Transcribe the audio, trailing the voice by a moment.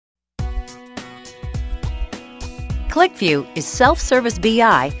QlikView is self-service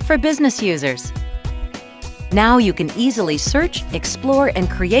BI for business users. Now you can easily search, explore, and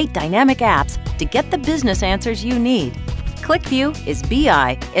create dynamic apps to get the business answers you need. QlikView is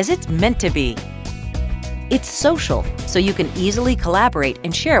BI as it's meant to be. It's social, so you can easily collaborate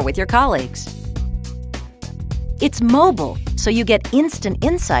and share with your colleagues. It's mobile, so you get instant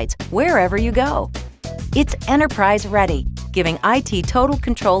insights wherever you go. It's enterprise-ready, giving IT total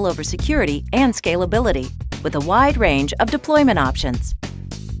control over security and scalability, with a wide range of deployment options.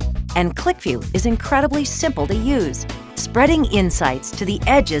 And QlikView is incredibly simple to use, spreading insights to the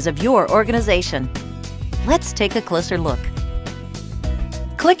edges of your organization. Let's take a closer look.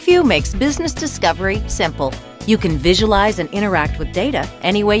 QlikView makes business discovery simple. You can visualize and interact with data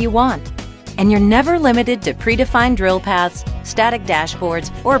any way you want. And you're never limited to predefined drill paths, static dashboards,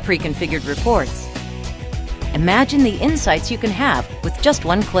 or pre-configured reports. Imagine the insights you can have with just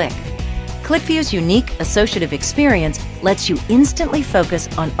one click. QlikView's unique associative experience lets you instantly focus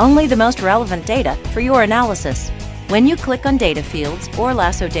on only the most relevant data for your analysis. When you click on data fields or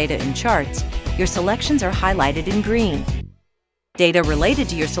lasso data in charts, your selections are highlighted in green. Data related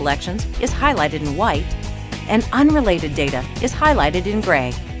to your selections is highlighted in white, and unrelated data is highlighted in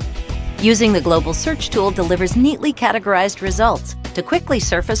gray. Using the global search tool delivers neatly categorized results to quickly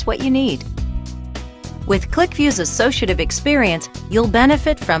surface what you need. With QlikView's associative experience, you'll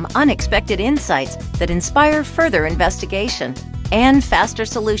benefit from unexpected insights that inspire further investigation and faster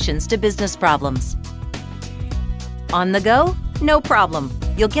solutions to business problems. On the go? No problem.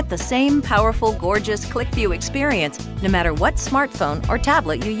 You'll get the same powerful, gorgeous QlikView experience no matter what smartphone or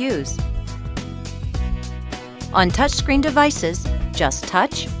tablet you use. On touchscreen devices, just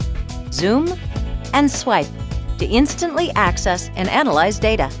touch, zoom, and swipe to instantly access and analyze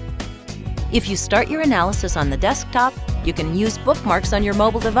data. If you start your analysis on the desktop, you can use bookmarks on your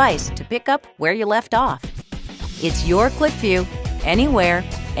mobile device to pick up where you left off. It's your QlikView, anywhere,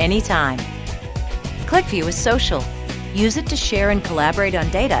 anytime. QlikView is social. Use it to share and collaborate on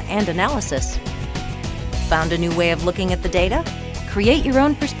data and analysis. Found a new way of looking at the data? Create your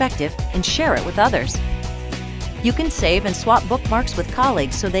own perspective and share it with others. You can save and swap bookmarks with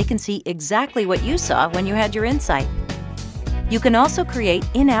colleagues so they can see exactly what you saw when you had your insight. You can also create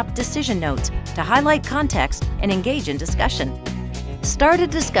in-app decision notes to highlight context and engage in discussion. Start a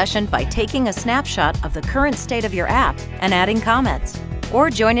discussion by taking a snapshot of the current state of your app and adding comments, or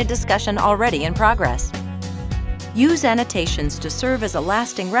join a discussion already in progress. Use annotations to serve as a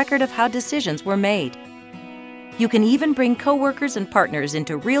lasting record of how decisions were made. You can even bring coworkers and partners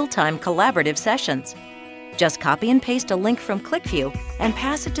into real-time collaborative sessions. Just copy and paste a link from QlikView and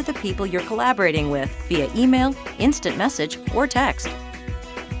pass it to the people you're collaborating with via email, instant message, or text.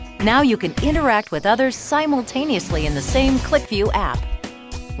 Now you can interact with others simultaneously in the same QlikView app.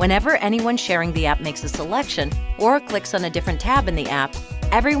 Whenever anyone sharing the app makes a selection or clicks on a different tab in the app,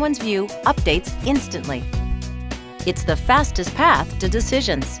 everyone's view updates instantly. It's the fastest path to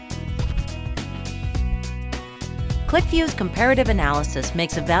decisions. QlikView's comparative analysis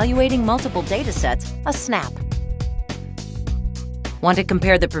makes evaluating multiple datasets a snap. Want to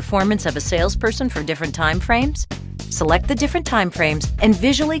compare the performance of a salesperson for different time frames? Select the different time frames and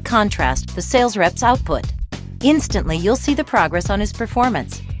visually contrast the sales rep's output. Instantly, you'll see the progress on his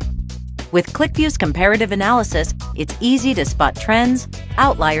performance. With QlikView's comparative analysis, it's easy to spot trends,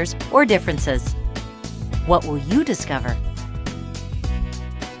 outliers, or differences. What will you discover?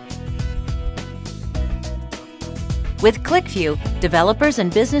 With QlikView, developers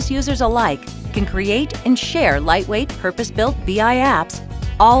and business users alike can create and share lightweight, purpose-built BI apps,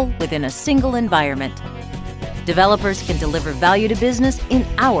 all within a single environment. Developers can deliver value to business in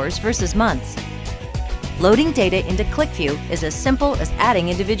hours versus months. Loading data into QlikView is as simple as adding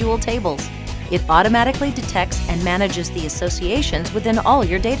individual tables. It automatically detects and manages the associations within all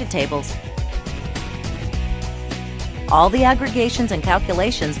your data tables. All the aggregations and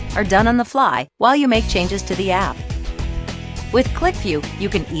calculations are done on the fly while you make changes to the app. With QlikView, you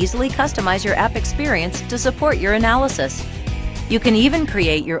can easily customize your app experience to support your analysis. You can even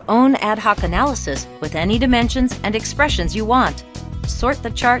create your own ad hoc analysis with any dimensions and expressions you want. Sort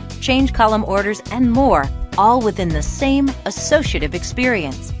the chart, change column orders, and more, all within the same associative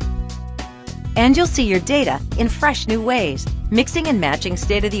experience. And you'll see your data in fresh new ways, mixing and matching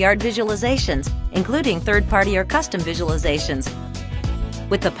state-of-the-art visualizations, including third-party or custom visualizations.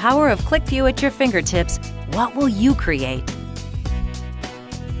 With the power of QlikView at your fingertips, what will you create?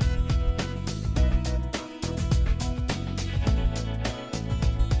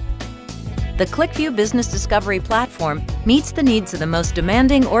 The QlikView Business Discovery Platform meets the needs of the most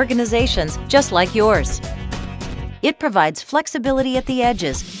demanding organizations just like yours. It provides flexibility at the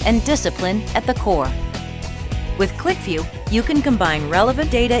edges and discipline at the core. With QlikView, you can combine relevant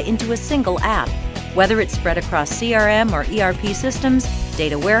data into a single app, whether it's spread across CRM or ERP systems,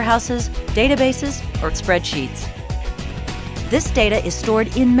 data warehouses, databases, or spreadsheets. This data is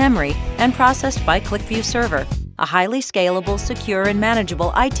stored in memory and processed by QlikView Server, a highly scalable, secure, and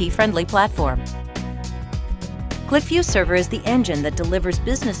manageable IT-friendly platform. QlikView Server is the engine that delivers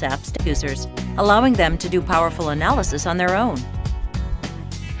business apps to users, allowing them to do powerful analysis on their own.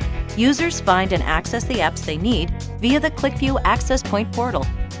 Users find and access the apps they need via the QlikView Access Point portal.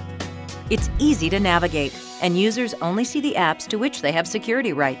 It's easy to navigate, and users only see the apps to which they have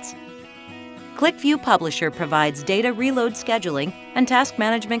security rights. QlikView Publisher provides data reload scheduling and task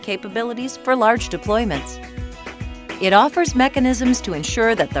management capabilities for large deployments. It offers mechanisms to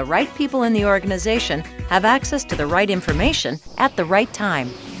ensure that the right people in the organization have access to the right information at the right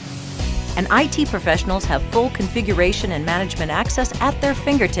time. And IT professionals have full configuration and management access at their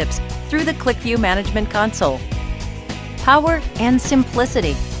fingertips through the QlikView Management Console. Power and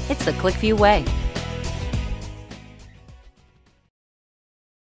simplicity. It's the QlikView way.